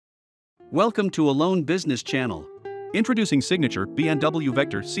Welcome to Alone Business Channel. Introducing Signature B&W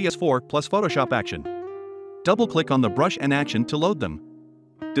Vector CS4 plus Photoshop Action. Double-click on the brush and action to load them.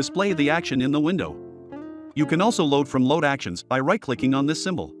 Display the action in the window. You can also load from Load Actions by right-clicking on this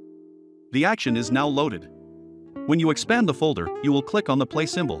symbol. The action is now loaded. When you expand the folder, you will click on the play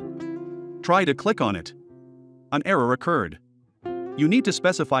symbol. Try to click on it. An error occurred. You need to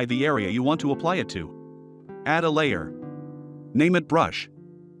specify the area you want to apply it to. Add a layer. Name it Brush.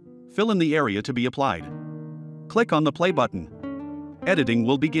 Fill in the area to be applied. Click on the play button. Editing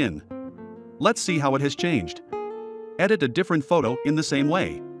will begin. Let's see how it has changed. Edit a different photo in the same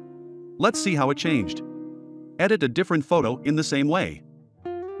way. Let's see how it changed. Edit a different photo in the same way.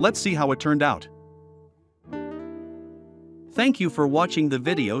 Let's see how it turned out. Thank you for watching the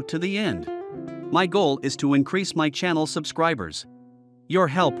video to the end. My goal is to increase my channel subscribers. Your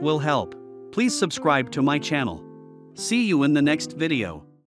help will help. Please subscribe to my channel. See you in the next video.